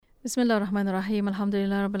Bismillahirrahmanirrahim.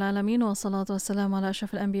 Alhamdulillah rabbil alamin wassalatu wassalamu ala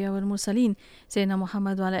asyrafil anbiya wal mursalin sayyidina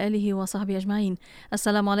Muhammad wa ala alihi wa sahbihi ajma'in.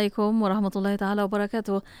 Assalamualaikum warahmatullahi taala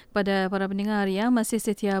wabarakatuh. Kepada para pendengar yang masih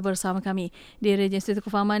setia bersama kami di Radio Institut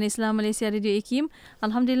Kefahaman Islam Malaysia Radio IKIM.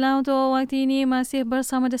 Alhamdulillah untuk waktu ini masih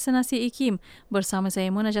bersama Destinasi IKIM bersama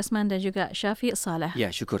saya Mona Jasman dan juga Syafiq Saleh.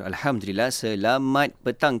 Ya, syukur. Alhamdulillah. Selamat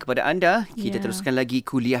petang kepada anda. Kita teruskan lagi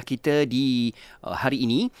kuliah kita di hari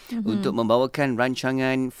ini untuk membawakan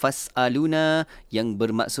rancangan Fas'aluna yang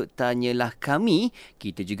bermaksud tanyalah kami.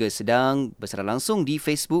 Kita juga sedang bersiaran langsung di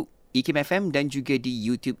Facebook IKIM FM dan juga di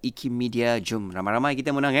YouTube IKIM Media. Jom ramai-ramai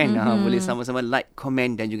kita menang kan. Boleh sama-sama like,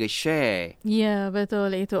 komen dan juga share. Ya,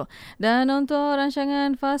 betul itu. Dan untuk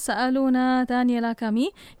rancangan Fas'aluna tanyalah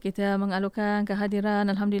kami, kita mengalukan kehadiran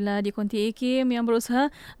Alhamdulillah di Konti IKIM yang berusaha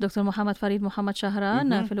Dr. Muhammad Farid Muhammad Syahran,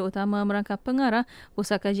 Fellow Utama Merangkap Pengarah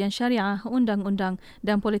Pusat Kajian Syariah, Undang-Undang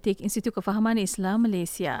dan Politik Institut Kefahaman Islam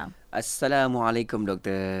Malaysia. Assalamualaikum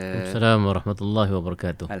Doktor. Assalamualaikum warahmatullahi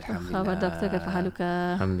wabarakatuh. Alhamdulillah. Khabar Doktor, kaifahaluka?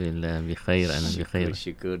 Alhamdulillah, bikhair, ana bikhair.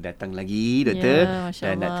 Syukur datang lagi Doktor. Ya,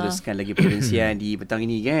 dan nak teruskan lagi perkongsian di petang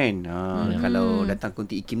ini kan. Kalau datang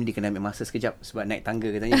Konti IKIM ni kena ambil masa sekejap sebab naik tangga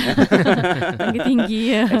katanya. Tangga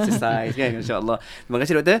tinggi ya. Exercise kan, insya-Allah. Terima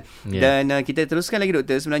kasih Doktor. Dan kita teruskan lagi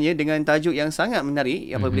Doktor sebenarnya dengan tajuk yang sangat menarik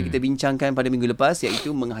apabila kita bincangkan pada minggu lepas,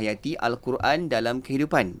 iaitu menghayati Al-Quran dalam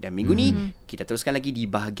kehidupan. Dan minggu ni kita teruskan lagi di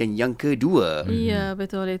bahagian yang kedua. Ya,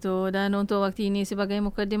 betul itu. Dan untuk waktu ini sebagai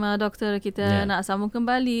mukadimah Doktor, kita nak sambung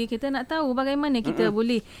kembali. Kita nak tahu bagaimana kita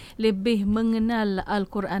boleh lebih mengenal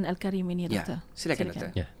Al-Quran Al-Karim ini Doktor. Silakan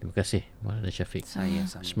Doktor. Ya, terima kasih Maulana Syafiq. Saya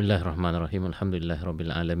Bismillahirrahmanirrahim.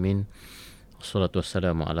 Alhamdulillahirabbil alamin. Wassalatu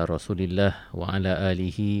wassalamu ala Rasulillah wa ala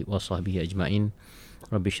alihi wa sahbihi ajma'in.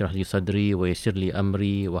 Rabbi shrah li sadri wa yassir li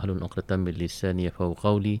amri wahlul 'uqdatam min lisani yafqahu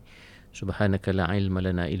qawli. Subhanaka la ilma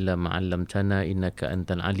lana illa ma 'allamtana innaka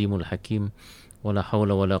antal alimul hakim. Wala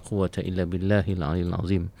haula wala quwwata illa billahil aliyil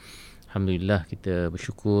azim. Alhamdulillah, kita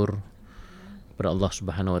bersyukur kepada Allah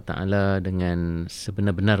Subhanahu wa taala dengan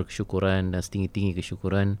sebenar-benar kesyukuran dan setinggi-tinggi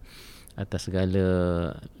kesyukuran atas segala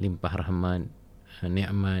limpah rahmat,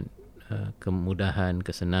 nikmat, kemudahan,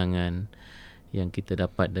 kesenangan yang kita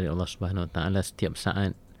dapat dari Allah Subhanahu wa taala setiap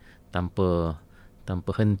saat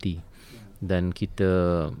tanpa henti. Dan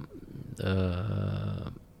kita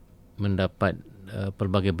mendapat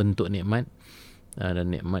pelbagai bentuk nikmat,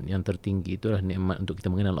 dan nikmat yang tertinggi itulah nikmat untuk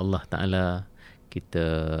kita mengenal Allah Ta'ala, kita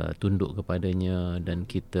tunduk kepadanya dan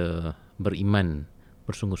kita beriman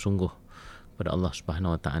bersungguh-sungguh kepada Allah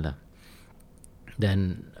Subhanahu Wa Ta'ala.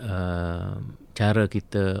 Dan cara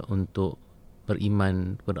kita untuk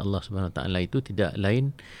beriman kepada Allah Subhanahu Wa Ta'ala itu tidak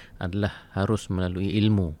lain adalah harus melalui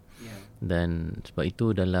ilmu. Dan sebab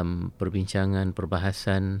itu dalam perbincangan,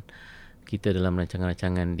 perbahasan kita dalam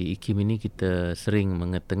rancangan-rancangan di IKIM ini, kita sering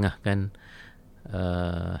mengetengahkan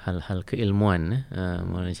hal-hal keilmuan.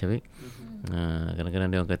 Maulana Syafiq,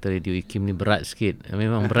 kadang-kadang dia orang kata radio IKIM ni berat sikit.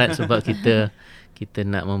 Memang berat sebab kita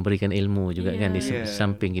nak memberikan ilmu juga kan. Di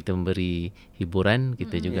samping kita memberi hiburan,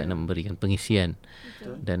 kita juga nak memberikan pengisian.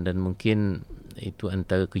 Dan mungkin itu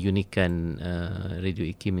antara keunikan radio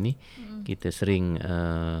IKIM ini. Kita sering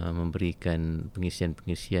memberikan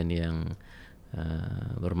pengisian-pengisian yang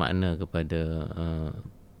bermakna kepada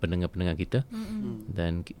pendengar-pendengar kita.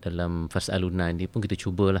 Dan dalam Fas'aluna ini pun kita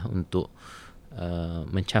cubalah untuk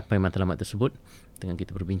mencapai matlamat tersebut dengan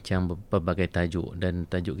kita berbincang berbagai tajuk. Dan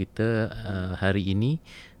tajuk kita hari ini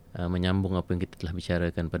menyambung apa yang kita telah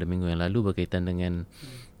bicarakan pada minggu yang lalu berkaitan dengan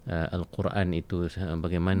Al-Quran itu,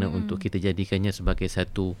 bagaimana untuk kita jadikannya sebagai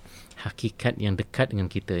satu hakikat yang dekat dengan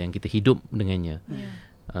kita, yang kita hidup dengannya.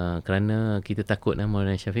 Kerana kita takut,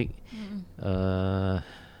 Maulana Syafiq,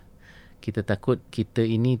 kita takut kita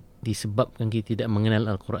ini disebabkan kita tidak mengenal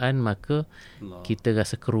Al-Quran, maka kita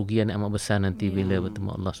rasa kerugian yang amat besar nanti bila bertemu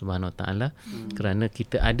Allah Subhanahu Wa Taala. Kerana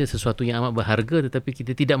kita ada sesuatu yang amat berharga tetapi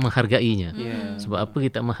kita tidak menghargainya. Sebab apa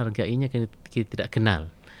kita tak menghargainya? Kerana kita tidak kenal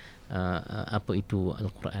apa itu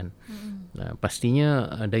Al-Quran. Pastinya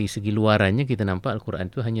dari segi luarannya kita nampak Al-Quran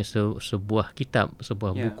itu hanya sebuah kitab,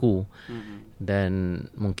 sebuah buku. Dan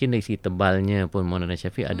mungkin dari segi tebalnya pun Maulana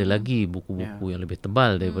Syafiq ada lagi buku-buku yang lebih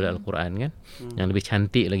tebal daripada Al-Quran kan, yang lebih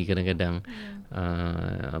cantik lagi kadang-kadang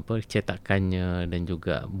cetakannya dan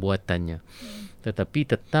juga buatannya. Tetapi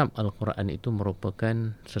tetap Al-Quran itu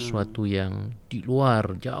merupakan sesuatu yang di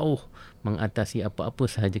luar, jauh mengatasi apa-apa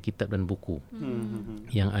sahaja kitab dan buku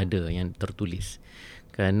yang ada, yang tertulis.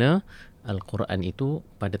 Kerana Al-Quran itu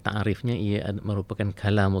pada ta'arifnya ia merupakan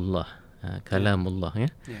kalamullah. Kalamullah ya.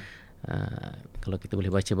 Kalau kita boleh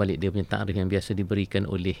baca balik dia punya ta'arif yang biasa diberikan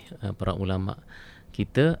oleh para ulama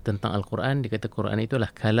kita tentang Al-Quran, dia kata Quran itu adalah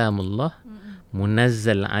kalamullah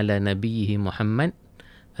munazzal ala nabiyhi Muhammad,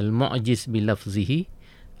 al-mu'jiz bilafzihi,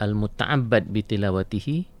 al-muta'abbad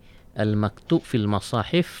bitilawatihi, al-maktub fil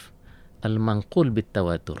masahif, al-manqul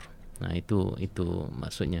bitawatur. Itu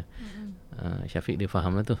maksudnya. Syafiq dia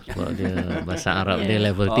faham lah tu sebab dia bahasa Arab dia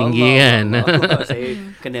level tinggi kan. Saya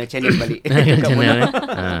kena channel balik.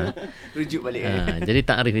 Rujuk balik. Jadi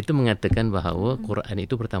takrif itu mengatakan bahawa Quran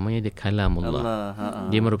itu pertamanya dia kalamullah.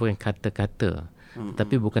 Dia merupakan kata-kata.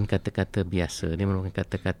 Tapi bukan kata-kata biasa. Dia merupakan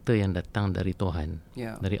kata-kata yang datang dari Tuhan,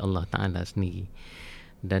 dari Allah Ta'ala sendiri.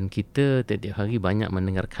 Dan kita setiap hari banyak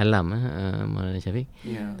mendengar kalam, Maulana Syafiq.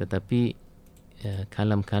 Tetapi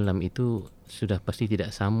kalam-kalam itu sudah pasti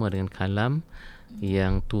tidak sama dengan kalam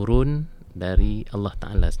yang turun dari Allah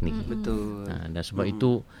Ta'ala sendiri. Betul. Dan sebab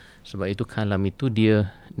itu kalam itu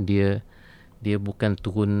dia bukan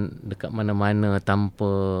turun dekat mana-mana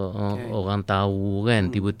tanpa orang tahu kan,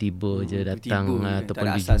 tiba-tiba je datang ataupun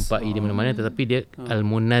dijumpai di mana-mana, tetapi dia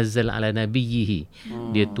al-munazzal ala nabiyhi.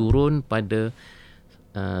 Dia turun pada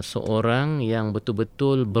seorang yang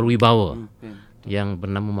betul-betul berwibawa, yang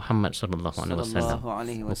bernama Muhammad sallallahu alaihi wasallam.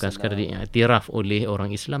 Bukan sekadar diiktiraf oleh orang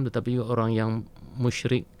Islam, tetapi juga orang yang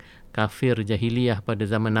musyrik, kafir, jahiliyah pada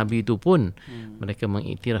zaman Nabi itu pun mereka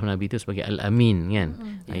mengiktiraf Nabi itu sebagai Al-Amin kan.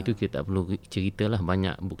 Itu kita tak perlu ceritalah,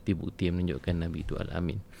 banyak bukti-bukti yang menunjukkan Nabi itu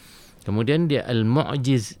Al-Amin. Kemudian dia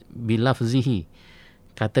al-mu'jiz bilafzihi.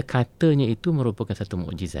 Kata-katanya itu merupakan satu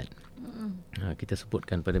mukjizat. Kita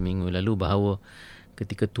sebutkan pada minggu lalu bahawa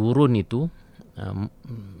ketika turun itu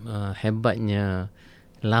hebatnya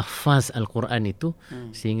lafaz Al-Quran itu,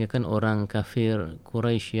 sehingga kan orang kafir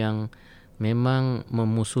Quraisy yang memang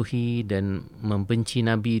memusuhi dan membenci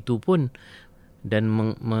Nabi itu pun, dan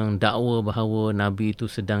mendakwa bahawa Nabi itu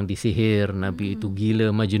sedang disihir, Nabi itu gila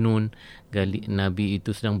majnun, Nabi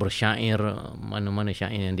itu sedang bersyair, mana-mana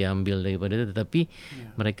syair yang diambil daripada itu. Tetapi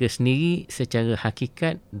mereka sendiri secara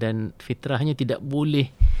hakikat dan fitrahnya tidak boleh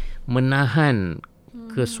menahan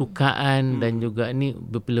kesukaan dan juga ni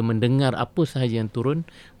bila mendengar apa sahaja yang turun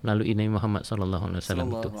melalui Nabi Muhammad sallallahu alaihi wasallam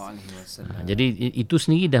itu. Jadi itu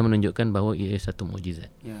sendiri dah menunjukkan bahawa ia satu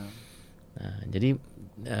mukjizat. Jadi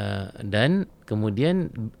dan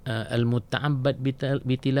kemudian al-muta'abbad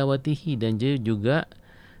bitilawatihi, dan dia juga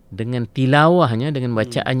dengan tilawahnya, dengan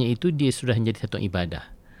bacaannya itu dia sudah menjadi satu ibadah.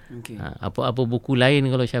 Apa-apa buku lain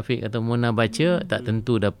kalau Syafiq atau Mona baca tak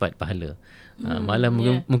tentu dapat pahala. Malah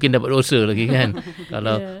mungkin dapat dosa lagi kan.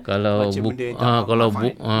 Kalau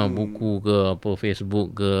buku ke apa,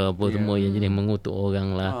 Facebook ke apa semua yang jenis mengutuk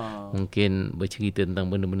orang lah, mungkin bercerita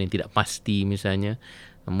tentang benda-benda yang tidak pasti misalnya,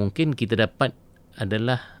 mungkin kita dapat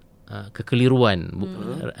adalah kekeliruan.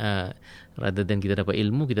 Rather than kita dapat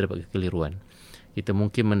ilmu, kita dapat kekeliruan. Kita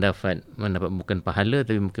mungkin mendapat bukan pahala,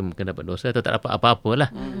 tapi mungkin dapat dosa atau tak dapat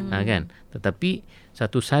apa-apalah. Kan. Tetapi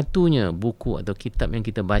satu-satunya buku atau kitab yang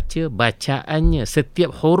kita baca, bacaannya,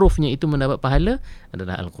 setiap hurufnya itu mendapat pahala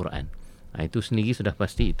adalah Al-Quran. Itu sendiri sudah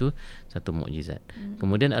pasti itu satu mukjizat.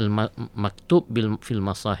 Kemudian al-maktub fil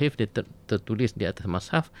masahif, dia tertulis di atas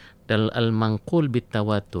mushaf, dan al-manqul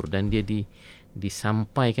bitawatur, dan dia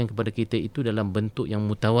disampaikan kepada kita itu dalam bentuk yang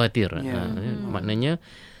mutawatir. Maknanya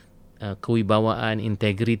kewibawaan,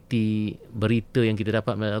 integriti berita yang kita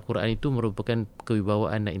dapat melalui Al-Quran itu merupakan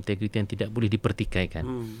kewibawaan dan integriti yang tidak boleh dipertikaikan.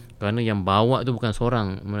 Kerana yang bawa tu bukan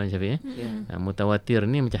seorang, Maulana Syafiq. Mutawatir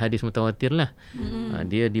ni macam hadis mutawatir lah.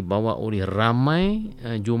 Dia dibawa oleh ramai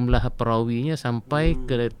jumlah perawinya sampai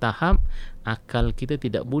ke tahap akal kita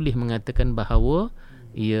tidak boleh mengatakan bahawa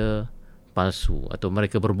ia palsu atau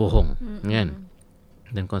mereka berbohong, kan?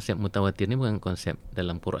 Dan konsep mutawatir ni bukan konsep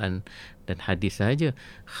dalam Quran dan hadis sahaja.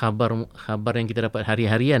 Khabar yang kita dapat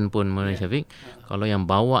hari-harian pun, Maulana Syafiq, kalau yang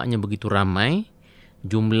bawanya begitu ramai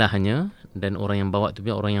jumlahnya dan orang yang bawa tu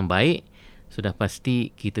orang yang baik, sudah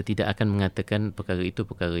pasti kita tidak akan mengatakan perkara itu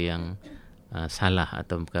perkara yang salah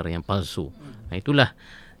atau perkara yang palsu. Itulah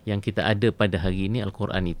yang kita ada pada hari ini,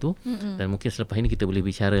 Al-Quran itu. Dan mungkin selepas ini kita boleh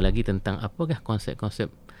bicara lagi tentang apakah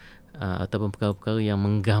konsep-konsep ataupun perkara-perkara yang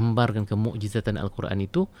menggambarkan kemukjizatan Al-Quran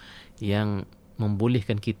itu, yang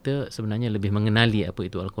membolehkan kita sebenarnya lebih mengenali apa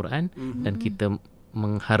itu Al-Quran, dan kita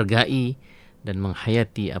menghargai dan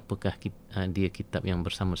menghayati apakah dia kitab yang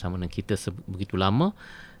bersama-sama dengan kita begitu lama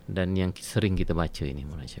dan yang sering kita baca ini,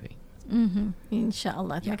 Maulana Syafiq.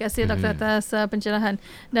 InsyaAllah. Terima kasih Doktor atas pencerahan.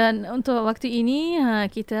 Dan untuk waktu ini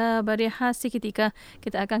kita berehat seketika.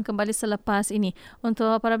 Kita akan kembali selepas ini.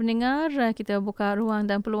 Untuk para pendengar, kita buka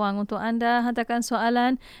ruang dan peluang untuk anda hantarkan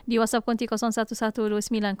soalan di WhatsApp konti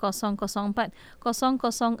 01129004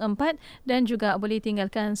 dan juga boleh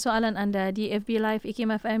tinggalkan soalan anda di FB Live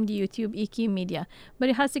IKIM FM, di YouTube IKIM Media.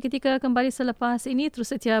 Berehat seketika, kembali selepas ini.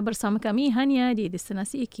 Terus setia bersama kami hanya di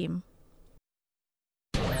Destinasi IKIM.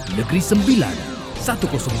 Negeri Sembilan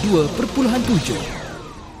 102.7.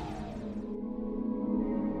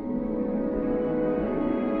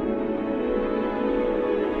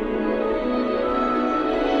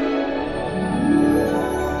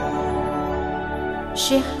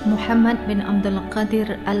 Syekh Muhammad bin Abdul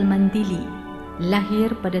Qadir Al-Mandili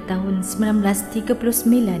lahir pada tahun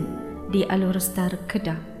 1939 di Alurustar,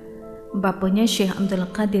 Kedah. Bapanya Syekh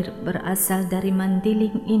Abdul Qadir berasal dari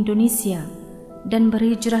Mandiling, Indonesia dan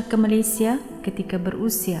berhijrah ke Malaysia ketika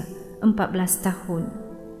berusia 14 tahun.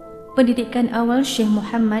 Pendidikan awal Syekh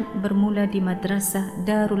Muhammad bermula di Madrasah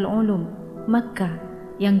Darul Ulum, Makkah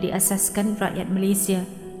yang diasaskan rakyat Malaysia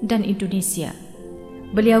dan Indonesia.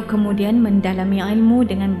 Beliau kemudian mendalami ilmu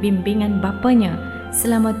dengan bimbingan bapanya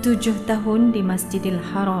selama 7 tahun di Masjidil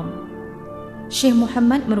Haram. Syekh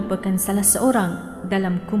Muhammad merupakan salah seorang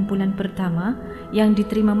dalam kumpulan pertama yang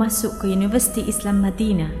diterima masuk ke Universiti Islam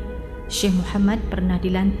Madinah. Syekh Muhammad pernah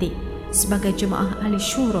dilantik sebagai Jemaah Ahli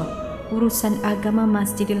Syura urusan agama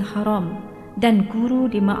Masjidil Haram dan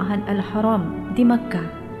guru di Ma'had Al-Haram di Makkah.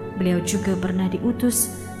 Beliau juga pernah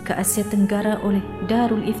diutus ke Asia Tenggara oleh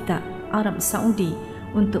Darul Ifta Arab Saudi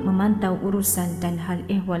untuk memantau urusan dan hal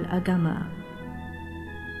ehwal agama.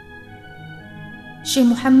 Syekh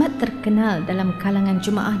Muhammad terkenal dalam kalangan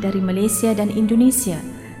jemaah dari Malaysia dan Indonesia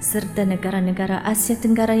serta negara-negara Asia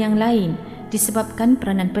Tenggara yang lain disebabkan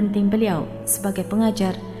peranan penting beliau sebagai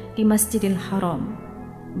pengajar di Masjidil Haram.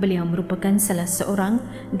 Beliau merupakan salah seorang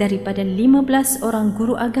daripada 15 orang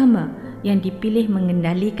guru agama yang dipilih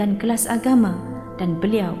mengendalikan kelas agama dan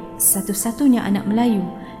beliau satu-satunya anak Melayu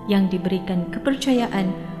yang diberikan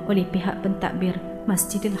kepercayaan oleh pihak pentadbir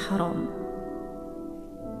Masjidil Haram.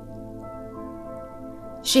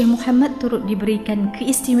 Syekh Muhammad turut diberikan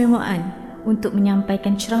keistimewaan untuk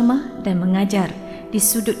menyampaikan ceramah dan mengajar di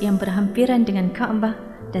sudut yang berhampiran dengan Kaabah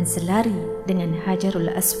dan selari dengan Hajarul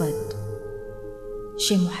Aswad.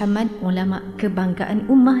 Syekh Muhammad, ulama kebanggaan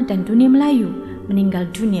ummah dan dunia Melayu, meninggal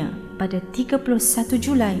dunia pada 31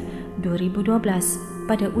 Julai 2012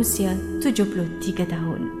 pada usia 73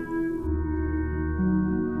 tahun.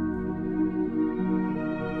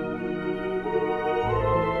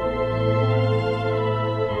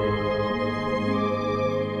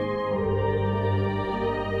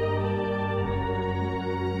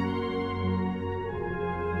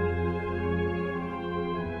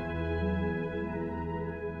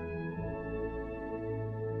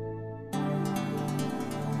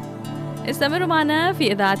 استمروا معنا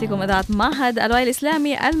في إذاعتكم إذاعة معهد الوعي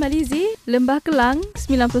الإسلامي الماليزي لمبah Kelang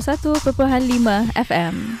 91.5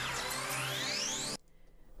 FM.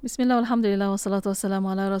 Bismillah, alhamdulillah, wassalatu wassalamu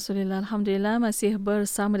ala rasulillah. Alhamdulillah, masih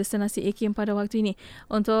bersama Destinasi IKIM pada waktu ini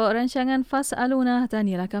untuk rancangan Fas'aluna,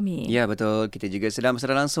 tahniah kami. Ya, betul. Kita juga sedang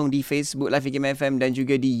bersara langsung di Facebook Live IKIM FM dan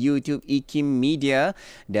juga di YouTube IKIM Media.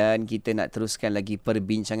 Dan kita nak teruskan lagi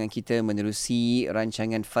perbincangan kita menerusi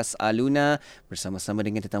rancangan Fas'aluna bersama-sama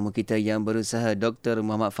dengan tetamu kita yang berusaha, Dr.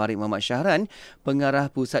 Muhammad Farid Muhammad Syahran, Pengarah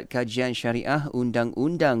Pusat Kajian Syariah,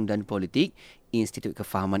 Undang-Undang dan Politik, Institut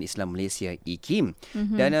Kefahaman Islam Malaysia IKIM.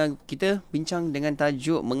 Dan kita bincang dengan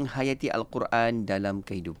tajuk menghayati Al-Quran dalam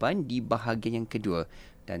kehidupan di bahagian yang kedua.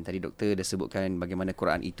 Dan tadi doktor dah sebutkan bagaimana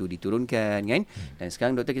Quran itu diturunkan, kan? Dan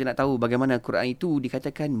sekarang doktor, kita nak tahu bagaimana Quran itu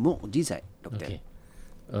dikatakan mukjizat, doktor.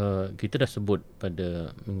 Kita dah sebut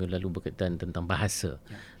pada minggu lalu berkaitan tentang bahasa.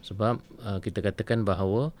 Sebab kita katakan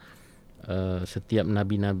bahawa setiap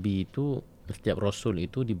nabi-nabi itu, setiap rasul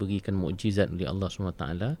itu diberikan mukjizat oleh Allah SWT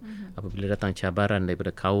apabila datang cabaran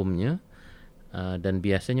daripada kaumnya, dan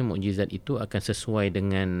biasanya mukjizat itu akan sesuai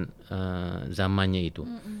dengan zamannya itu.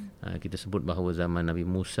 Kita sebut bahawa zaman Nabi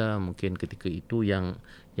Musa mungkin ketika itu yang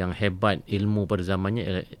hebat ilmu pada zamannya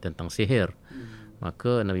ialah tentang sihir.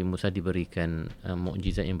 Maka Nabi Musa diberikan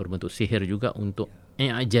mukjizat yang berbentuk sihir juga untuk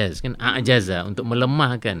i'jaz, kan, a'jaza, untuk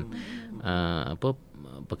melemahkan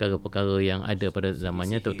perkara-perkara yang ada pada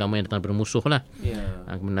zamannya, terutama yang datang bermusuh lah.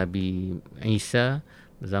 Nabi Isa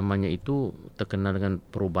zamannya itu terkenal dengan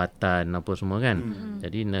perubatan apa semua, kan.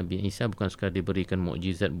 Jadi Nabi Isa bukan sekadar diberikan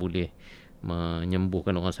mukjizat boleh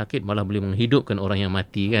menyembuhkan orang sakit, malah boleh menghidupkan orang yang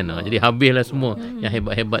mati, kan. Jadi habislah semua yang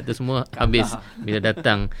hebat-hebat tu semua habis bila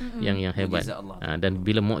datang yang hebat. Dan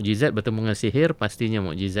bila mukjizat bertemu dengan sihir, pastinya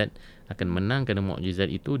mukjizat akan menang, kerana mukjizat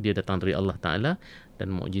itu dia datang dari Allah Taala,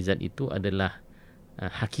 dan mukjizat itu adalah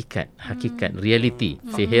hakikat, reality.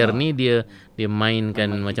 Sihir ni dia mainkan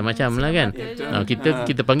macam-macam lah, kan.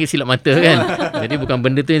 Kita panggil silap mata, kan. Jadi bukan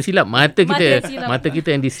benda tu yang silap, mata kita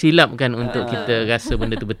yang disilapkan untuk kita rasa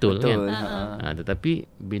benda tu betul, kan.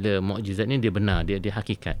 Tetapi bila mukjizat ni dia benar, dia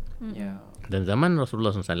hakikat. Dan zaman Rasulullah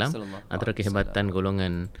SAW, antara kehebatan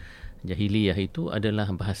golongan jahiliyah itu adalah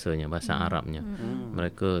bahasanya, bahasa Arabnya.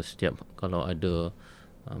 Mereka setiap kalau ada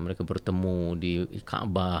mereka bertemu di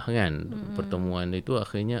Kaabah kan, pertemuan itu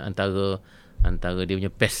akhirnya antara dia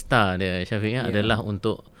punya pesta dia Syafiq adalah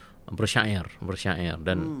untuk bersyair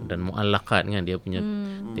dan muallaqat kan, dia punya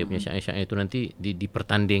syair-syair itu nanti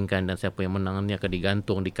dipertandingkan dan siapa yang menang ni akan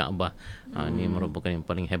digantung di Kaabah. Ini merupakan yang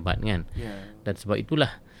paling hebat kan. Dan sebab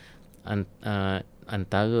itulah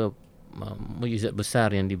antara mukjizat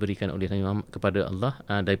besar yang diberikan oleh Nabi Muhammad kepada Allah,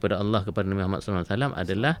 daripada Allah kepada Nabi Muhammad SAW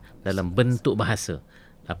adalah dalam bentuk bahasa.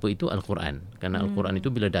 Apa itu? Al-Quran. Kerana Al-Quran itu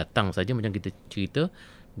bila datang saja macam kita cerita,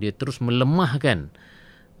 dia terus melemahkan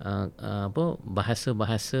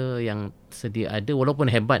bahasa-bahasa yang sedia ada, walaupun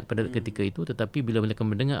hebat pada ketika itu, tetapi bila mereka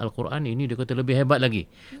mendengar Al-Quran ini, dia kata lebih hebat lagi.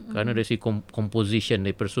 Kerana dari segi composition,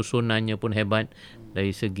 dari persusunannya pun hebat, dari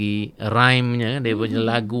segi rhyme-nya, dari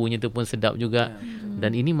lagunya tu pun sedap juga.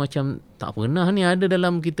 Dan ini macam tak pernah ni ada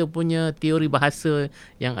dalam kita punya teori bahasa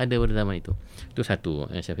yang ada pada zaman itu. Itu satu,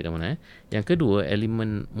 Syafiq dan Mona. Yang kedua,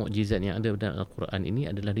 elemen mukjizat yang ada dalam Al-Quran ini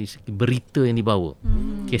adalah dari segi berita yang dibawa,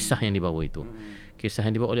 kisah yang dibawa itu. Kisah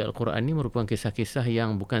yang dibawa oleh Al-Quran ni merupakan kisah-kisah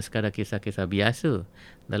yang bukan sekadar kisah-kisah biasa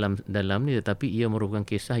dalam ni, tetapi ia merupakan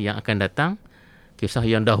kisah yang akan datang, kisah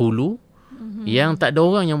yang dahulu, yang tak ada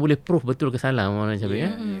orang yang boleh proof betul ke salah,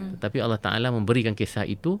 tetapi Allah Ta'ala memberikan kisah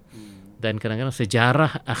itu, dan kadang-kadang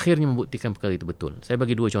sejarah akhirnya membuktikan perkara itu betul. Saya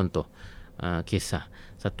bagi dua contoh kisah.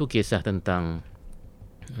 Satu kisah tentang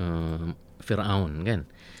Fir'aun kan.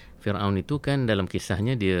 Fir'aun itu kan dalam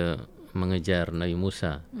kisahnya dia mengejar Nabi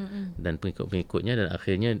Musa dan pengikut-pengikutnya, dan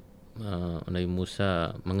akhirnya Nabi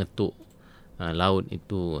Musa mengetuk laut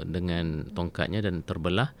itu dengan tongkatnya dan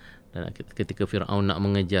terbelah, dan ketika Fir'aun nak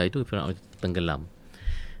mengejar itu, Fir'aun tenggelam,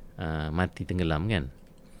 mati tenggelam kan.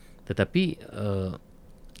 Tetapi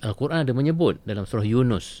Al-Quran ada menyebut dalam surah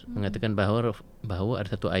Yunus, mengatakan bahawa ada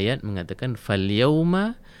satu ayat mengatakan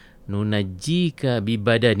fal-yauma nunajjika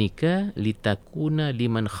bibadanika litakuna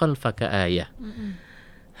liman khalfaka ayah.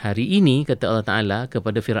 Hari ini, kata Allah Ta'ala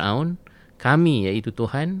kepada Fir'aun, kami, iaitu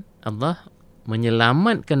Tuhan Allah,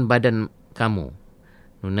 menyelamatkan badan kamu.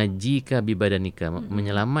 Nunajjika bibadanika,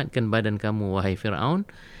 menyelamatkan badan kamu, wahai Fir'aun,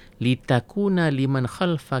 litakuna liman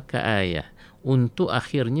khalfaka ayah, untuk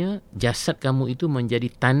akhirnya jasad kamu itu menjadi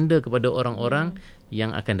tanda kepada orang-orang yang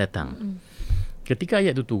akan datang. Ketika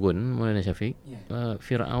ayat itu turun, Maulana Syafiq,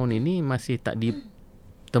 Fir'aun ini masih tak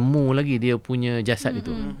temu lagi dia punya jasad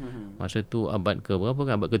itu. Masa tu abad ke berapa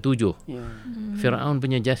kan? Abad ke-7. Fir'aun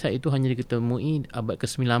punya jasad itu hanya diketemui abad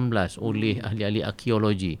ke-19 oleh ahli-ahli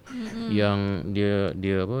arkeologi yang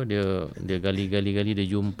dia gali-gali dia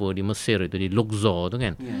jumpa di Mesir itu, di Luxor tu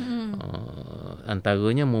kan.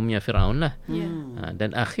 Antaranya mumia Fir'aun lah.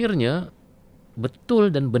 Dan akhirnya betul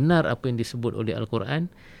dan benar apa yang disebut oleh Al-Quran.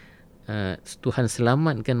 Tuhan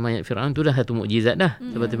selamatkan mayat Fir'aun, itu dah satu mukjizat dah.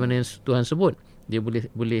 Seperti mana yang Tuhan sebut, dia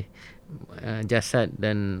boleh jasad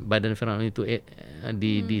dan badan Fir'aun itu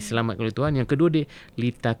diselamatkan oleh Tuhan. Yang kedua, dia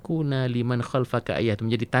litakuna liman khalfaka ayah, itu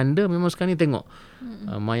menjadi tanda. Memang sekarang ni tengok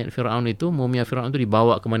mayat Fir'aun itu, mumia Fir'aun itu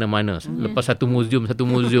dibawa ke mana-mana, lepas satu muzium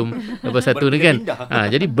lepas satu ni kan.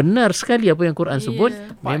 Jadi benar sekali apa yang Quran sebut.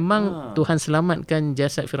 Memang Tuhan selamatkan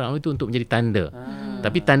jasad Fir'aun itu untuk menjadi tanda.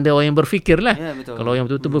 Tapi tanda orang yang berfikir lah. Kalau orang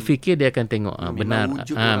betul-betul berfikir, dia akan tengok benar,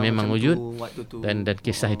 memang wujud dan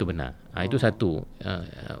kisah itu benar. Itu satu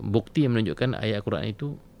bukti yang menunjukkan ayat Al-Quran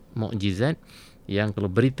itu mukjizat, yang kalau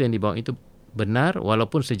berita yang dibawa itu benar,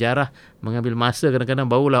 walaupun sejarah mengambil masa, kadang-kadang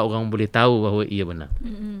barulah orang boleh tahu bahawa ia benar.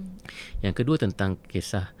 Yang kedua, tentang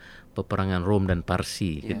kisah peperangan Rom dan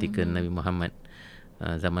Parsi ketika Nabi Muhammad,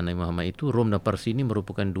 zaman Nabi Muhammad itu, Rom dan Parsi ini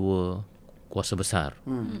merupakan dua kuasa besar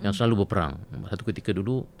yang selalu berperang. Satu ketika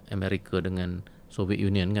dulu Amerika dengan Soviet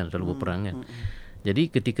Union kan selalu berperang kan.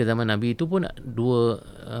 Jadi ketika zaman Nabi itu pun dua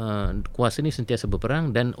kuasa ni sentiasa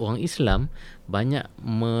berperang, dan orang Islam banyak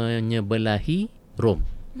menyebelahi Rom.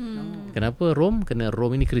 Kenapa Rom? Kerana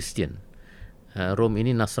Rom ini Kristian. Rom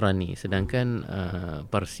ini Nasrani, sedangkan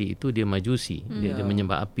Parsi itu dia Majusi, dia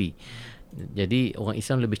menyembah api. Jadi orang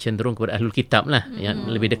Islam lebih cenderung kepada Ahlul Kitab lah, yang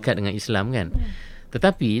lebih dekat dengan Islam kan.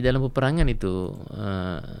 Tetapi dalam peperangan itu,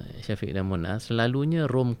 Syafiq dan Mona, selalunya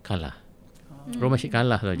Rom kalah. Rom masih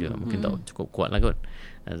kalah saja, mungkin tak cukup kuat lah kot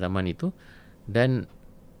zaman itu. Dan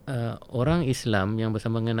orang Islam yang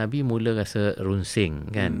bersama dengan Nabi mula rasa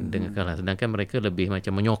runsing kan dengan kalah, sedangkan mereka lebih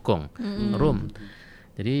macam menyokong Rom.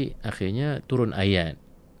 Jadi akhirnya turun ayat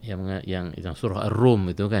yang surah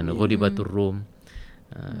Ar-Rum itu kan, Ghalibatur Rum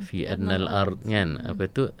fi adnal ard kan. Apa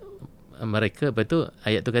tu mereka, apa tu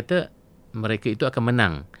ayat tu kata mereka itu akan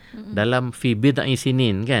menang dalam fi bid'i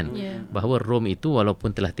sinin kan. Bahawa Rom itu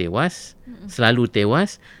walaupun telah tewas, selalu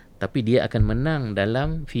tewas, tapi dia akan menang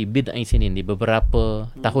dalam fi bid'i sinin, di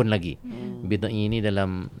beberapa tahun lagi. Bid'i ini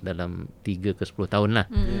dalam 3 ke 10 tahun lah.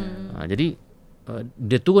 Jadi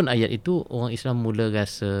dia turun ayat itu, orang Islam mula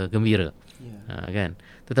rasa gembira. Kan?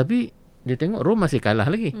 Tetapi dia tengok Rom masih kalah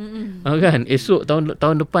lagi. Kan? Esok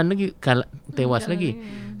tahun depan lagi kalah, tewas lagi.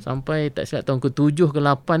 Sampai tak silap tahun ke-7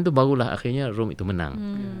 ke-8 tu barulah akhirnya Rom itu menang.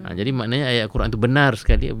 Jadi maknanya ayat Al-Quran itu benar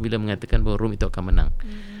sekali bila mengatakan bahawa Rom itu akan menang.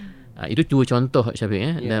 Itu dua contoh,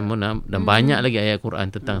 Syafiq, dan banyak lagi ayat Al-Quran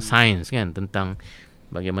tentang sains, kan, tentang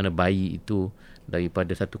bagaimana bayi itu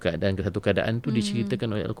daripada satu keadaan ke satu keadaan tu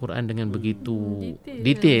diceritakan oleh Al-Quran dengan begitu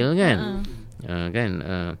detail, kan.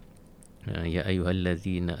 Ya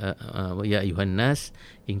ayyuhallazina ya ayyuhan nas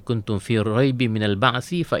in kuntum fi raibin minal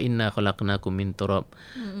ba'si fa inna khalaqnakum min turab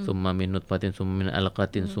thumma min nutfatin thumma min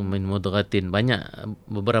alaqatin thumma min mudghatin. Banyak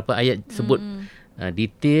beberapa ayat sebut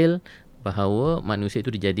detail bahawa manusia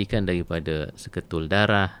itu dijadikan daripada seketul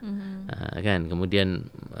darah, kan, kemudian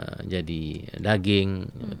jadi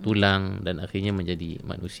daging, tulang, dan akhirnya menjadi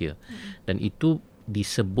manusia. Dan itu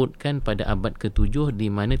disebutkan pada abad ke-7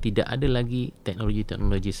 di mana tidak ada lagi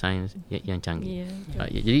teknologi sains yang canggih.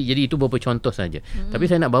 Jadi itu beberapa contoh saja. Tapi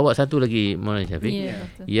saya nak bawa satu lagi, Maulana Syafiq,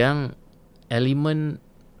 yang elemen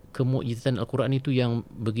kemukjizatan Al-Quran itu yang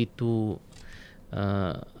begitu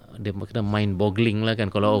dia kena mind boggling lah,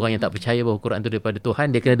 kan. Kalau orang yang tak percaya bahawa Quran itu daripada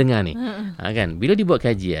Tuhan, dia kena dengar ni. Kan, bila dibuat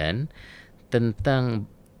kajian tentang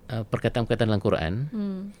perkataan-perkataan dalam Quran,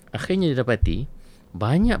 akhirnya didapati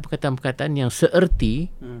banyak perkataan-perkataan yang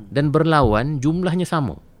seerti dan berlawan, jumlahnya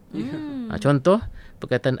sama. Contoh,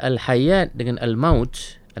 perkataan al-hayat dengan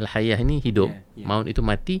al-maut. Al-hayah ini hidup, maut itu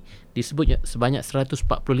mati, disebut sebanyak 145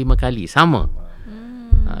 kali, sama.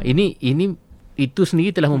 Ini itu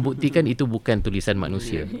sendiri telah membuktikan itu bukan tulisan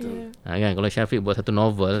manusia. Kan, kalau Syafiq buat satu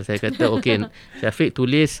novel, saya kata okey, Syafiq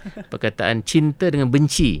tulis perkataan cinta dengan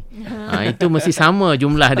benci, itu mesti sama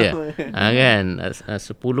jumlah dia. Kan, 10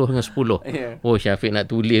 dengan 10. Oh, Syafiq nak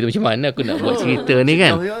tulis tu, macam mana aku nak buat cerita ni,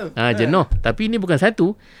 kan. Jenuh. Tapi ini bukan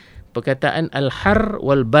satu. Perkataan al-har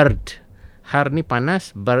wal bard. Har ni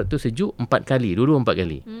panas, bard tu sejuk, 4 kali, dua-dua 4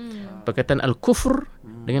 kali. Perkataan al-kufr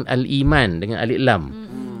dengan al-iman dengan alif lam,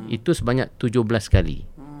 itu sebanyak 17 kali.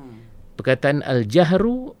 Perkataan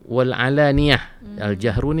al-jahru wal-alaniyah.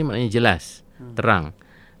 Al-jahru ni maknanya jelas, terang.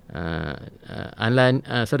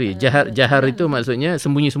 Jahar itu maksudnya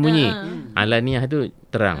sembunyi-sembunyi. Alaniyah itu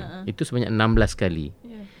terang. Itu sebanyak 16 kali.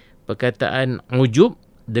 Perkataan ujub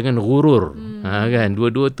dengan ghurur. Kan,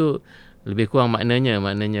 dua-dua tu lebih kurang maknanya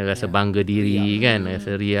rasa bangga diri, kan,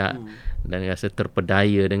 rasa riak dan rasa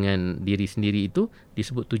terpedaya dengan diri sendiri, itu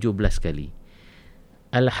disebut 17 kali.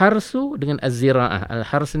 Al-harsu dengan az-zira'ah.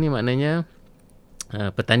 Al-hars ni maknanya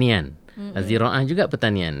pertanian. Az-zira'ah juga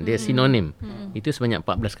pertanian. Dia sinonim. Itu sebanyak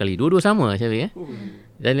 14 kali. Dua-dua sama, Syarif,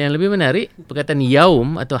 Dan yang lebih menarik, perkataan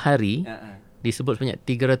yaum atau hari disebut sebanyak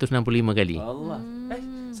 365 kali. Allah.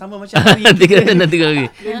 Sama macam hari. 365 kali.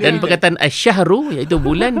 Dan perkataan asyahru, iaitu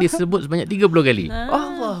bulan, disebut sebanyak 30 kali.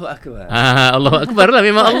 Allahu akbar. Allahu akbar lah,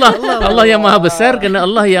 memang Allah yang maha besar, kerana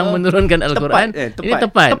Allah yang menurunkan Al-Quran. Ini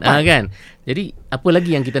tepat. Kan. Jadi apa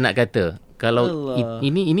lagi yang kita nak kata? Kalau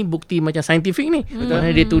ini bukti macam saintifik ni. Mana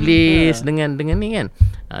dia tulis dengan ni, kan.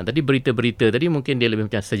 Tadi berita-berita tadi mungkin dia lebih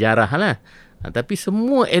macam sejarah lah. Tapi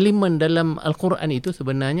semua elemen dalam Al-Quran itu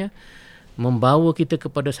sebenarnya membawa kita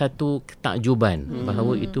kepada satu ketakjuban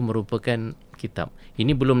bahawa itu merupakan kitab.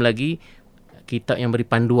 Ini belum lagi kitab yang beri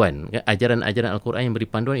panduan. Ajaran-ajaran Al-Quran yang beri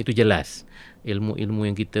panduan itu jelas. Ilmu-ilmu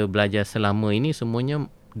yang kita belajar selama ini semuanya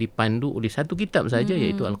dipandu oleh satu kitab saja,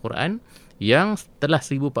 iaitu Al-Quran, yang setelah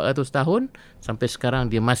 1400 tahun sampai sekarang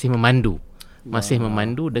dia masih memandu.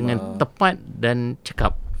 Memandu dengan tepat dan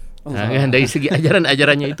cekap. Kan, dari segi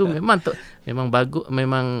ajaran-ajarannya itu memang bagus,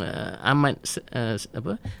 memang amat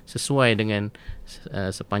sesuai dengan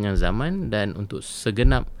sepanjang zaman dan untuk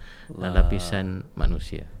segenap lapisan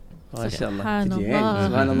manusia. Masya-Allah.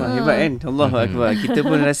 Subhanallah, hebat, kan. Allahu akbar. Kita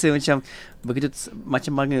pun rasa macam begitu,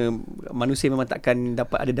 macam mana manusia memang takkan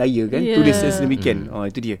dapat ada daya, kan, tulis sedemikian.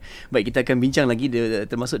 Itu dia. Baik, kita akan bincang lagi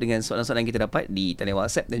termasuk dengan soalan-soalan yang kita dapat di talian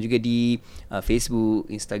WhatsApp dan juga di Facebook,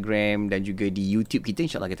 Instagram dan juga di YouTube kita.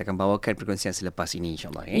 InsyaAllah kita akan bawakan perkongsian selepas ini,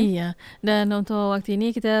 insyaAllah. Iya. Dan untuk waktu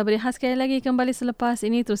ini kita berehat sekali lagi, kembali selepas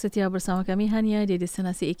ini. Terus setia bersama kami hanya di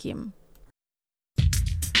Destinasi IKIM.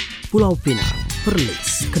 Pulau Pinang,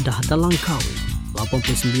 Perlis, Kedah dan Langkawi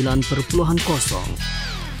 89.0.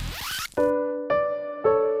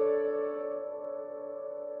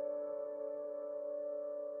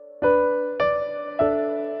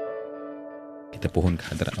 kita pohon ke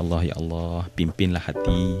hadirat Allah. Ya Allah, pimpinlah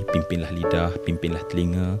hati, pimpinlah lidah, pimpinlah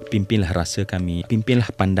telinga, pimpinlah rasa kami, pimpinlah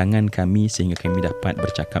pandangan kami sehingga kami dapat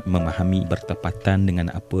bercakap, memahami, bertepatan dengan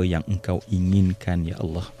apa yang Engkau inginkan, ya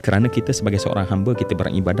Allah. Kerana kita sebagai seorang hamba, kita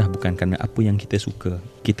beribadah bukan kerana apa yang kita suka.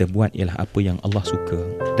 Kita buat ialah apa yang Allah suka.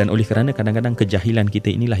 Dan oleh kerana kadang-kadang kejahilan kita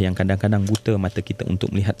inilah yang kadang-kadang buta mata kita untuk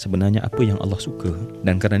melihat sebenarnya apa yang Allah suka.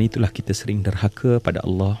 Dan kerana itulah kita sering derhaka pada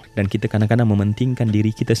Allah, dan kita kadang-kadang mementingkan diri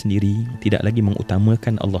kita sendiri, tidak lagi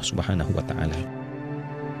mengutamakan Allah Subhanahu wa taala.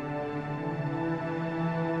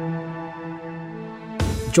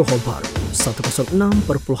 Johor Bahru 106.2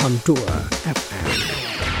 FM.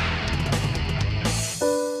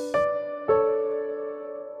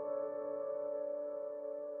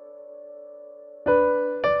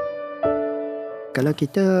 Kalau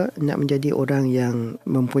kita nak menjadi orang yang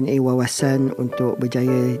mempunyai wawasan untuk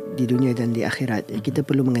berjaya di dunia dan di akhirat, kita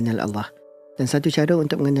perlu mengenal Allah. Dan satu cara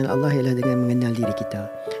untuk mengenal Allah ialah dengan mengenal diri kita.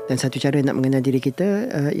 Dan satu cara nak mengenal diri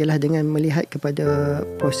kita ialah dengan melihat kepada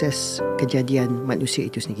proses kejadian manusia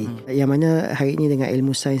itu sendiri. Yang mana hari ini dengan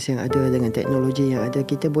ilmu sains yang ada, dengan teknologi yang ada,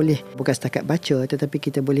 kita boleh bukan setakat baca, tetapi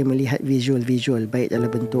kita boleh melihat visual-visual, baik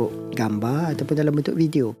dalam bentuk gambar ataupun dalam bentuk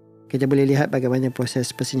video. Kita boleh lihat bagaimana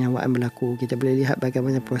proses persenyawaan berlaku. Kita boleh lihat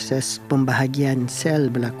bagaimana proses pembahagian sel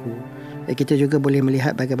berlaku. Kita juga boleh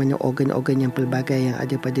melihat bagaimana organ-organ yang pelbagai yang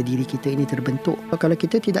ada pada diri kita ini terbentuk. Kalau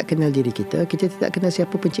kita tidak kenal diri kita, kita tidak kenal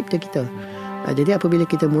siapa pencipta kita. Jadi apabila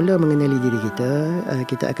kita mula mengenali diri kita,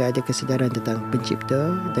 kita akan ada kesedaran tentang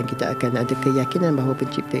pencipta, dan kita akan ada keyakinan bahawa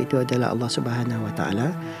pencipta itu adalah Allah Subhanahu Wa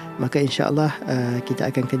Taala. Maka insya-Allah kita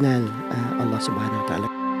akan kenal Allah Subhanahu Wa Taala.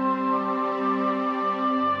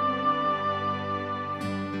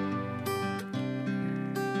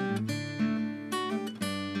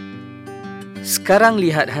 Sekarang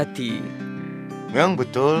lihat hati. Memang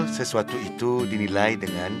betul sesuatu itu dinilai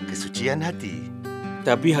dengan kesucian hati.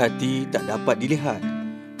 Tapi hati tak dapat dilihat.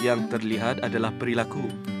 Yang terlihat adalah perilaku.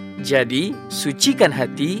 Jadi, sucikan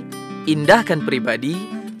hati, indahkan peribadi.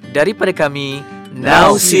 Daripada kami,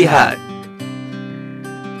 Nausihat.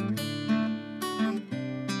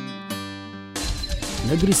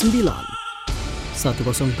 Negeri Sembilan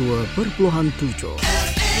 102.7.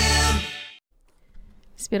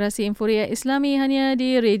 Inspirasi Inforia Islami hanya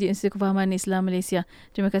di Radio Institut Kefahaman Islam Malaysia.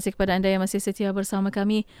 Terima kasih kepada anda yang masih setia bersama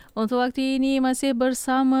kami. Untuk waktu ini masih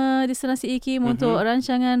bersama Destinasi IKIM untuk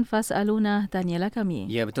rancangan Fas'aluna, Tanyalah Kami.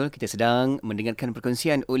 Ya, betul. Kita sedang mendengarkan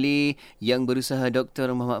perkongsian oleh Yang Berusaha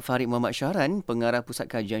Dr. Muhammad Farid Muhammad Syahran, Pengarah Pusat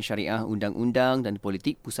Kajian Syariah, Undang-Undang dan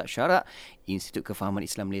Politik Pusat Syarak Institut Kefahaman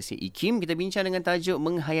Islam Malaysia IKIM. Kita bincang dengan tajuk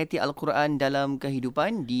Menghayati Al-Quran dalam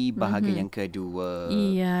Kehidupan di bahagian yang kedua.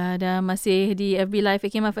 Iya, dan masih di FB Live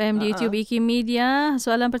IKIM FM, di YouTube IKIM Media.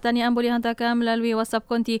 Soalan pertanyaan boleh hantarkan melalui WhatsApp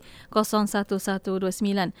konti 01129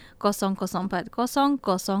 004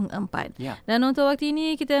 004. Ya. Dan untuk waktu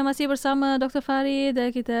ini kita masih bersama Dr. Farid,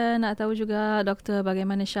 dan kita nak tahu juga Doktor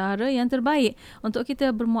bagaimana cara yang terbaik untuk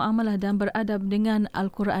kita bermuamalah dan beradab dengan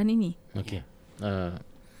Al-Quran ini. Okey.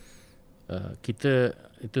 Kita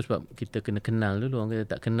itu sebab kita kena kenal dulu. Orang kata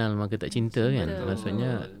tak kenal maka tak cinta, kan.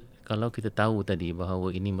 Maksudnya kalau kita tahu tadi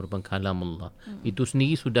bahawa ini merupakan kalam Allah, itu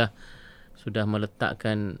sendiri sudah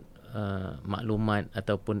meletakkan maklumat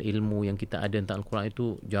ataupun ilmu yang kita ada tentang Al-Quran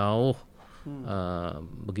itu jauh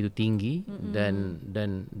begitu tinggi dan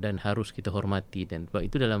harus kita hormati. Dan sebab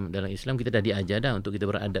itu dalam Islam kita dah diajar dah untuk kita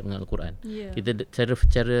beradab dengan Al-Quran. Kita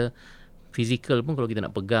secara fizikal pun kalau kita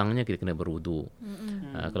nak pegangnya kita kena berwudu.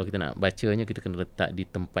 Kalau kita nak bacanya kita kena letak di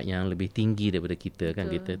tempat yang lebih tinggi daripada kita, kan.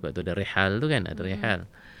 Kita sebab tu ada rihal tu, kan, ada rihal.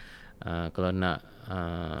 Kalau nak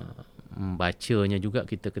membacanya juga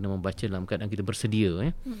kita kena membaca dalam keadaan kita bersedia,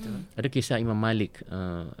 ya. Ada kisah Imam Malik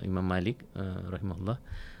rahimahullah.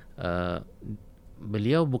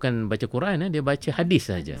 Beliau bukan baca Quran, dia baca hadis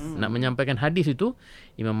saja. Nak menyampaikan hadis itu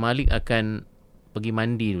Imam Malik akan pergi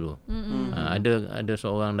mandi dulu. Ada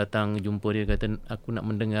seorang datang jumpa dia, kata aku nak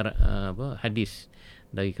mendengar hadis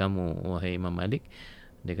dari kamu wahai Imam Malik.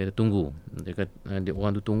 Dia kata tunggu. Dia kata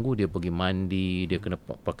orang tu tunggu, dia pergi mandi, dia kena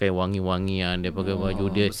pakai wangi-wangian, dia pakai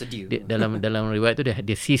baju dia dalam riwayat tu dia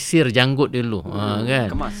sisir janggut dulu,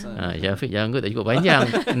 kan. Kemas. Syafiq janggut tak cukup panjang.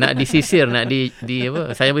 Nak disisir, nak di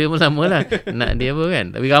apa? Saya pun samalah. Nak dia apa,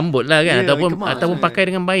 kan? Tapi rambut lah, kan, ataupun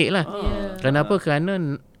pakai dengan baiklah. Kenapa?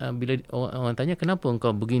 Kerana bila orang tanya kenapa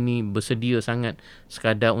engkau begini bersedia sangat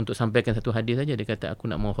sekadar untuk sampaikan satu hadis saja, dia kata aku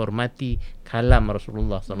nak menghormati kalam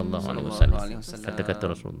Rasulullah sallallahu alaihi wasallam.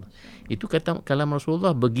 Kata-kata Rasulullah. Itu kata kalam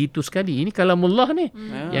Rasulullah begitu sekali. Ini kalamullah ni.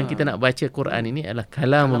 Yang kita nak baca Quran ini adalah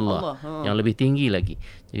kalamullah yang lebih tinggi lagi.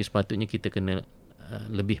 Jadi sepatutnya kita kena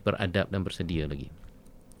lebih beradab dan bersedia lagi.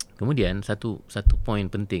 Kemudian satu poin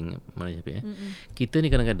penting Malaysia kita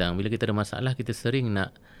ni kadang-kadang bila kita ada masalah kita sering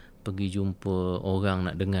nak pergi jumpa orang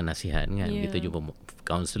nak dengar nasihat kan. Kita jumpa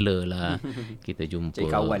kaunselor lah, kita jumpa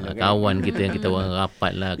kawan kita yang kita orang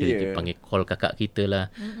rapat lah, kita panggil call kakak kita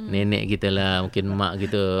lah, nenek kita lah, mungkin mak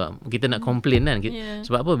kita nak komplain kan.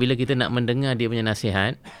 Sebab apa? Bila kita nak mendengar dia punya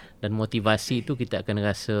nasihat dan motivasi tu kita akan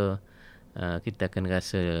rasa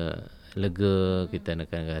lega, kita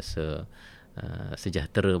akan rasa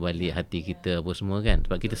sejahtera balik hati kita apa semua kan.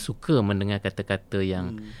 Sebab kita suka mendengar kata-kata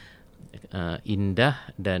yang indah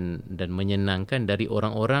dan menyenangkan dari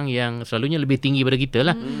orang-orang yang selalunya lebih tinggi daripada kita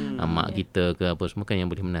lah. Mak kita ke apa semua kan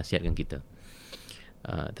yang boleh menasihatkan kita.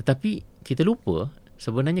 Tetapi kita lupa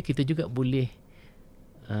sebenarnya kita juga boleh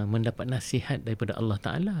mendapat nasihat daripada Allah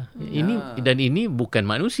Ta'ala. Ini bukan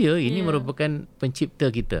manusia, ini merupakan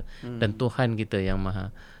pencipta kita dan Tuhan kita yang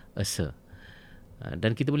Maha Esa.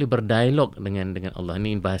 Dan kita boleh berdialog dengan Allah.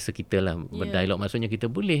 Ini bahasa kita lah, berdialog. Maksudnya kita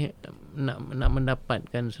boleh nak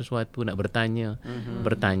mendapatkan sesuatu, nak bertanya.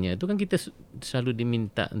 Bertanya tu kan kita selalu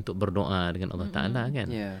diminta untuk berdoa dengan Allah Ta'ala kan.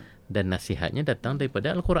 Dan nasihatnya datang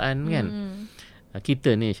daripada Al-Quran kan.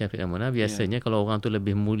 Kita ni Syafiq Amuna biasanya kalau orang tu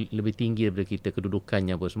lebih tinggi daripada kita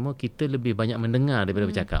kedudukannya apa semua, kita lebih banyak mendengar daripada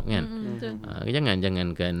bercakap kan.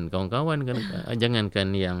 Jangankan kawan-kawan kan,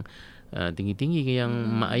 jangankan yang tinggi-tinggi yang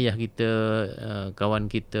mak ayah kita,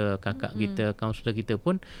 kawan kita, kakak kita, kaunselor kita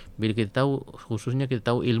pun bila kita tahu, khususnya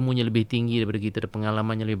kita tahu ilmunya lebih tinggi daripada kita dan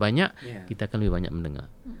pengalamannya lebih banyak, kita akan lebih banyak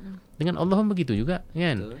mendengar. Dengan Allah pun begitu juga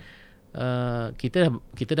kan.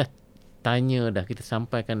 Kita dah tanya dah, kita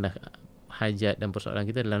sampaikan dah hajat dan persoalan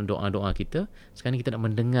kita dalam doa-doa kita. Sekarang kita nak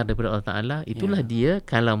mendengar daripada Allah Ta'ala. Itulah dia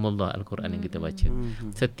kalamullah Al-Quran yang kita baca.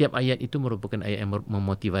 Setiap ayat itu merupakan ayat yang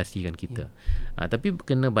memotivasikan kita. Tapi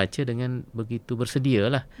kena baca dengan begitu bersedia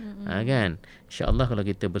lah. Kan? InsyaAllah kalau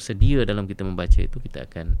kita bersedia dalam kita membaca itu, kita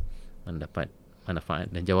akan mendapat manfaat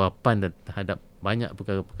dan jawapan terhadap banyak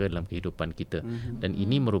perkara-perkara dalam kehidupan kita. Dan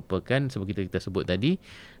ini merupakan seperti kita sebut tadi,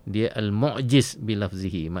 dia al-mu'jiz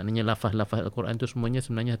bilafzihi. Maknanya lafaz-lafaz Al-Quran itu semuanya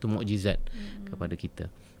sebenarnya satu mukjizat kepada kita.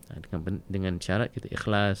 Dengan syarat kita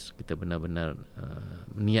ikhlas, kita benar-benar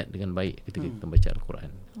niat dengan baik ketika kita membaca Al-Quran.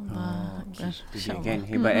 Kan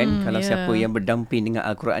hebat kan kalau siapa yang berdamping dengan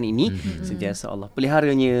Al-Quran ini, sentiasa Allah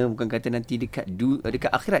peliharanya. Bukan kata nanti dekat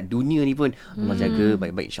akhirat, dunia ni pun Allah jaga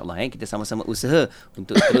baik-baik, insya-Allah. Kita sama-sama usaha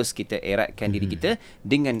untuk terus kita eratkan diri kita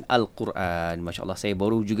dengan Al-Quran. Masya-Allah, saya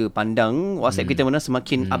baru juga pandang WhatsApp kita mana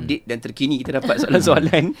semakin update dan terkini kita dapat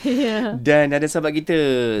soalan-soalan. Dan ada sahabat kita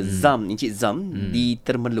Encik Zam di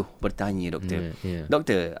Termeluh bertanya, doktor.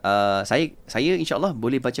 Doktor, saya insya-Allah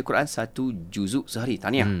boleh baca Quran 1 juzuk sehari.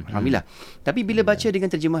 Tahniah. Alhamdulillah. Tapi bila baca dengan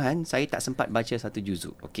terjemahan, saya tak sempat baca 1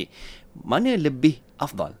 juzuk. Okey. Mana lebih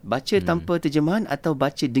afdal? Baca tanpa terjemahan atau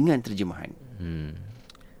baca dengan terjemahan?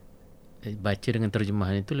 Baca dengan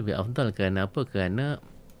terjemahan itu lebih afdal. Kerana apa? Kerana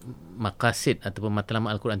maqasid ataupun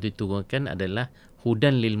matlamat Al-Quran itu diturunkan adalah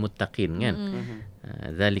hudan lil muttaqin kan.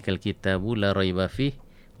 Zalikal kitabu la raiba fih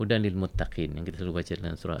hudan lil muttaqin yang kita selalu baca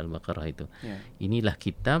dalam surah Al-Baqarah itu. Inilah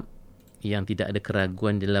kitab yang tidak ada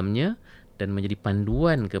keraguan dalamnya dan menjadi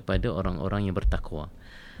panduan kepada orang-orang yang bertakwa.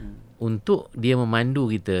 Untuk dia memandu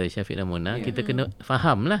kita, Syafiq dan Mona, kita kena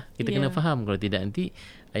faham lah. Kita kena faham. Kalau tidak nanti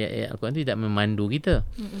ayat-ayat Al-Quran itu tidak memandu kita.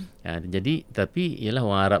 Jadi, tapi ialah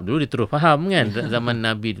orang Arab dulu dia terus faham kan. Zaman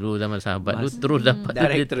Nabi dulu, zaman sahabat dulu terus dapat,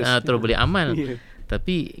 terus boleh amal.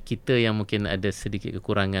 Tapi kita yang mungkin ada sedikit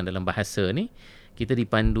kekurangan dalam bahasa ni, kita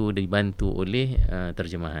dibantu oleh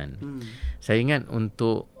terjemahan. Saya ingat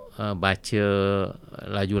untuk baca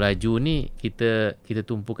laju-laju ni kita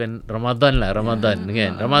tumpukan Ramadan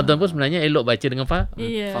kan. Ramadan pun sebenarnya elok baca dengan faham.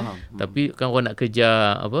 Tapi kan orang nak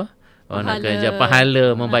kejar apa? Orang nak kejar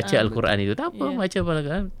pahala membaca Al-Quran itu. Tak apa, baca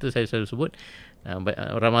Al-Quran. Itu saya selalu sebut.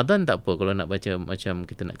 Ramadan tak apa kalau nak baca macam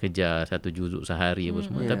kita nak kejar 1 juzuk sehari apa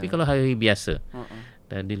semua. Tapi kalau hari biasa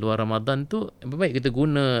dan di luar Ramadan tu, lebih baik kita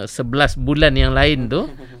guna 11 bulan yang lain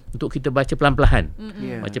tu untuk kita baca pelan-pelan.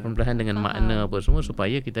 Baca pelan-pelan dengan makna apa semua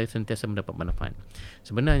supaya kita sentiasa mendapat manfaat.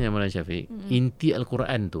 Sebenarnya Maulana Syafiq, inti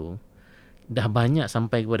Al-Quran tu dah banyak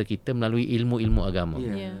sampai kepada kita melalui ilmu-ilmu agama.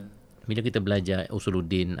 Bila kita belajar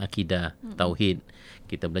usuluddin, akidah, tauhid,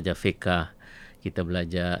 kita belajar fiqh, kita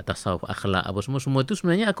belajar tasawuf, akhlak apa semua itu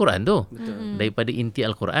sebenarnya Al-Quran tu. Daripada inti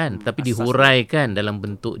Al-Quran, tapi dihuraikan dalam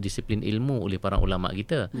bentuk disiplin ilmu oleh para ulama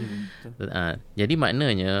kita. Jadi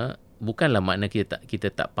maknanya bukanlah makna kita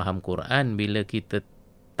tak faham Quran bila kita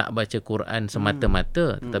tak baca Quran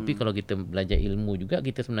semata-mata, tetapi kalau kita belajar ilmu juga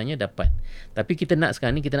kita sebenarnya dapat. Tapi kita nak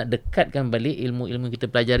sekarang ni, kita nak dekatkan balik ilmu-ilmu kita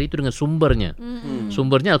pelajari itu dengan sumbernya.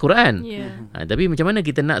 Sumbernya Al-Quran. Tapi macam mana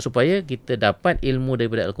kita nak supaya kita dapat ilmu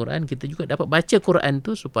daripada Al-Quran, kita juga dapat baca Quran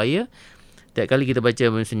tu supaya tiap kali kita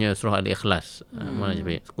baca misalnya surah Al-Ikhlas,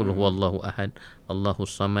 qul huwallahu ahad,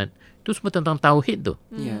 Allahus samad, itu semua tentang tauhid tu.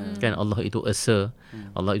 Kan Allah itu esa,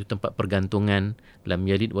 Allah itu tempat pergantungan, lam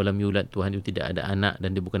yalid wa lam yulad, Tuhan itu tidak ada anak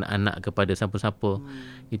dan dia bukan anak kepada siapa-siapa.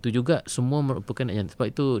 Itu juga semua merupakan ayat.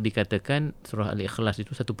 Sebab itu dikatakan surah Al-Ikhlas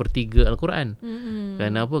itu 1/3 Al-Quran.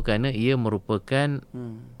 Kerana apa? Kerana ia merupakan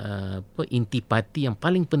intipati yang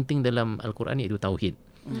paling penting dalam Al-Quran, iaitu tauhid.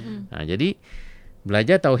 Jadi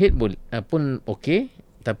belajar tauhid pun okey,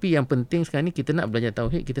 tapi yang penting sekarang ni kita nak belajar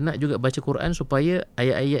tauhid, kita nak juga baca Quran supaya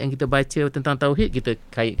ayat-ayat yang kita baca tentang tauhid kita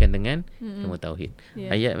kaitkan dengan ilmu tauhid.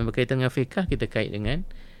 Ayat yang berkaitan dengan fiqh kita kait dengan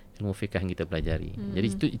ilmu fiqh yang kita pelajari.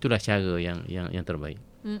 Jadi itulah cara yang terbaik.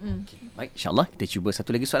 Baik, insyaAllah kita cuba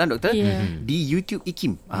satu lagi soalan, Doktor. Di YouTube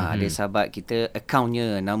IKIM, ada sahabat kita,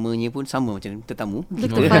 akaunnya, namanya pun sama macam tetamu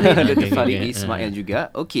kita, Dr. Farid Ismail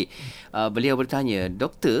juga. Okey, beliau bertanya,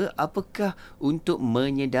 Doktor, apakah untuk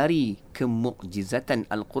menyedari kemukjizatan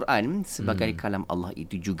Al-Quran sebagai kalam Allah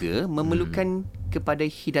itu juga memerlukan kepada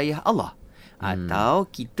hidayah Allah?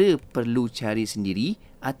 Atau kita perlu cari sendiri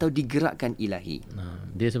atau digerakkan ilahi?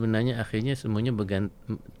 Dia sebenarnya akhirnya semuanya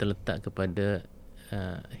terletak kepada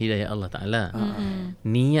hidayah Allah Ta'ala.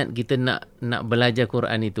 Niat kita nak belajar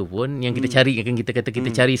Quran itu pun, yang kita cari, kan kita kata kita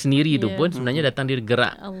cari sendiri itu pun sebenarnya datang dari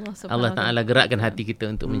gerak Allah Ta'ala gerakkan hati kita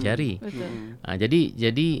untuk mencari. Jadi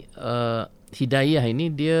hidayah ini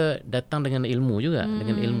dia datang dengan ilmu juga,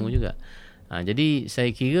 jadi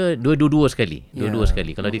saya kira dua-dua sekali.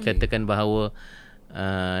 Kalau dikatakan bahawa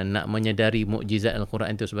nak menyedari mukjizat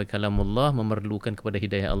Al-Quran itu sebagai kalamullah memerlukan kepada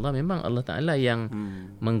hidayah Allah, memang Allah Ta'ala yang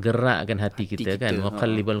menggerakkan hati kita kan,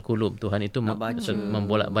 muqallibal qulub, Tuhan itu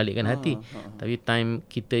membolak-balikkan hati. Tapi time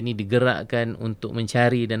kita ni digerakkan untuk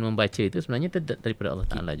mencari dan membaca itu sebenarnya daripada Allah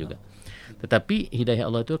Ta'ala juga. Tetapi hidayah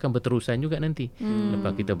Allah itu akan berterusan juga nanti.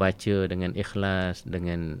 Lepas kita baca dengan ikhlas,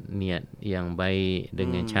 dengan niat yang baik,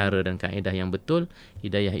 dengan cara dan kaedah yang betul,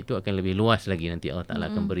 hidayah itu akan lebih luas lagi nanti Allah Ta'ala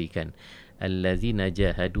akan berikan. Allazina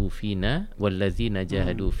jahadu fina wallazina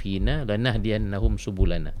jahadu fina lanahdiyannahum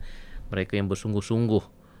subulana. Mereka yang bersungguh-sungguh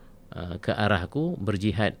ke arahku,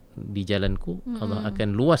 berjihad di jalanku, Allah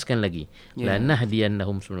akan luaskan lagi.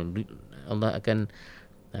 Lanahdiyannahum subulana. Allah akan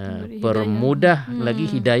permudah lagi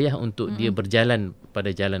hidayah untuk dia berjalan pada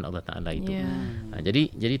jalan Allah Ta'ala itu.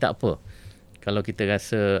 Jadi tak apa. Kalau kita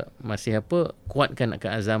rasa masih kuatkan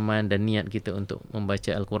keazaman dan niat kita untuk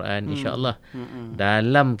membaca Al-Quran, insya-Allah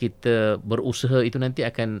dalam kita berusaha itu nanti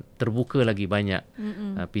akan terbuka lagi banyak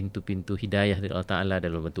pintu-pintu hidayah dari Allah Ta'ala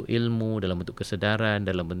dalam bentuk ilmu, dalam bentuk kesedaran,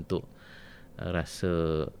 dalam bentuk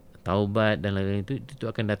rasa taubat dan lain-lain. Itu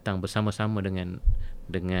akan datang bersama-sama dengan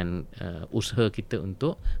usaha kita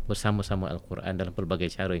untuk bersama-sama Al-Quran dalam pelbagai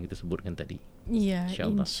cara yang kita sebutkan tadi. Ya,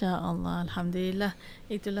 insya-Allah. Alhamdulillah.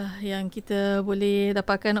 Itulah yang kita boleh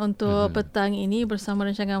dapatkan untuk petang ini bersama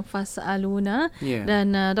rancangan Fas'aluna.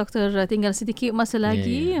 Dan Doktor tinggal sedikit masa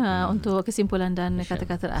lagi untuk kesimpulan dan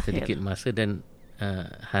kata-kata akhir. Sedikit masa dan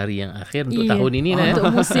hari yang akhir untuk tahun ini lah.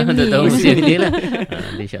 Untuk musim ni. Untuk tahun musim ini lah.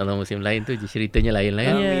 InsyaAllah musim lain tu ceritanya lain lah.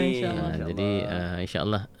 Jadi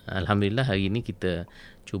insyaAllah, alhamdulillah hari ini kita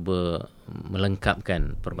cuba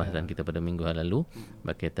melengkapkan perbahasan kita pada minggu lalu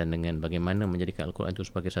berkaitan dengan bagaimana menjadikan Al-Quran itu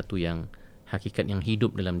sebagai satu yang hakikat yang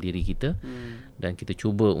hidup dalam diri kita. Dan kita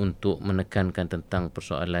cuba untuk menekankan tentang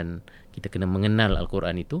persoalan kita kena mengenal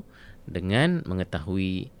Al-Quran itu dengan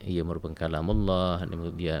mengetahui ia merupakan kalam Allah,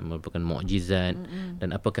 dia merupakan mukjizat, dan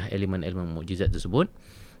apakah elemen-elemen mukjizat tersebut.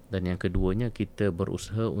 Dan yang keduanya, kita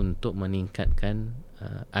berusaha untuk meningkatkan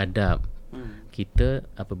adab kita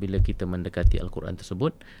apabila kita mendekati Al-Quran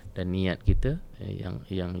tersebut, dan niat kita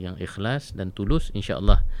yang ikhlas dan tulus,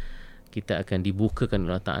 insya-Allah kita akan dibukakan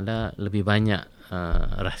oleh Allah Ta'ala lebih banyak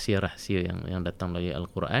rahsia-rahsia yang datang melalui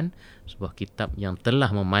Al-Quran, sebuah kitab yang telah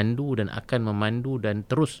memandu dan akan memandu dan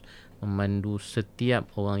terus memandu setiap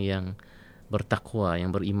orang yang bertakwa, yang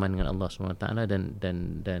beriman dengan Allah SWT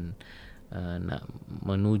dan nak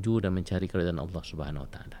menuju dan mencari keridhaan Allah Subhanahu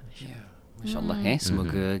Wa Taala. Masya-Allah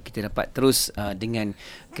semoga kita dapat terus dengan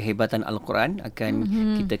kehebatan Al-Quran akan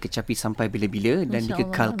kita kecapi sampai bila-bila dan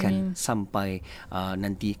dikekalkan sampai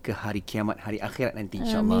nanti ke hari kiamat, hari akhirat nanti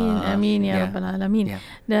insya-Allah. Amin ya rabbal alamin.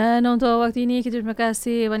 Dan untuk waktu ini kita terima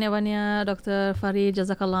kasih banyak-banyak Dr. Farid,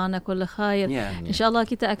 jazakallah kull khair. Insya-Allah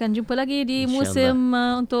kita akan jumpa lagi di musim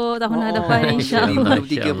untuk tahun hadapan insya-Allah.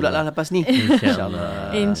 2023 pula lah lepas ni.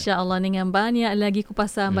 Insya-Allah. Insya-Allah dengan banyak lagi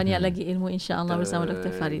kupasan, banyak lagi ilmu insya-Allah bersama Dr.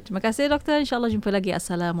 Farid. Terima kasih Dr. InsyaAllah jumpa lagi.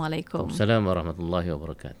 Assalamualaikum. Assalamualaikum warahmatullahi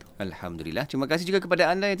wabarakatuh. Alhamdulillah. Terima kasih juga kepada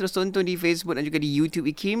anda yang terus tonton di Facebook dan juga di YouTube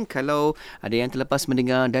IKIM. Kalau ada yang terlepas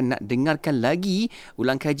mendengar dan nak dengarkan lagi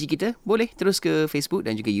ulang kaji kita, boleh terus ke Facebook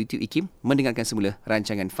dan juga YouTube IKIM mendengarkan semula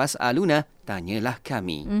rancangan Fas'aluna, Tanyalah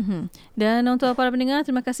Kami. Dan untuk para pendengar,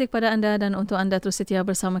 terima kasih kepada anda dan untuk anda terus setia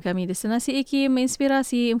bersama kami. Destinasi IKIM,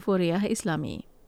 Inspirasi Inforiah Islami.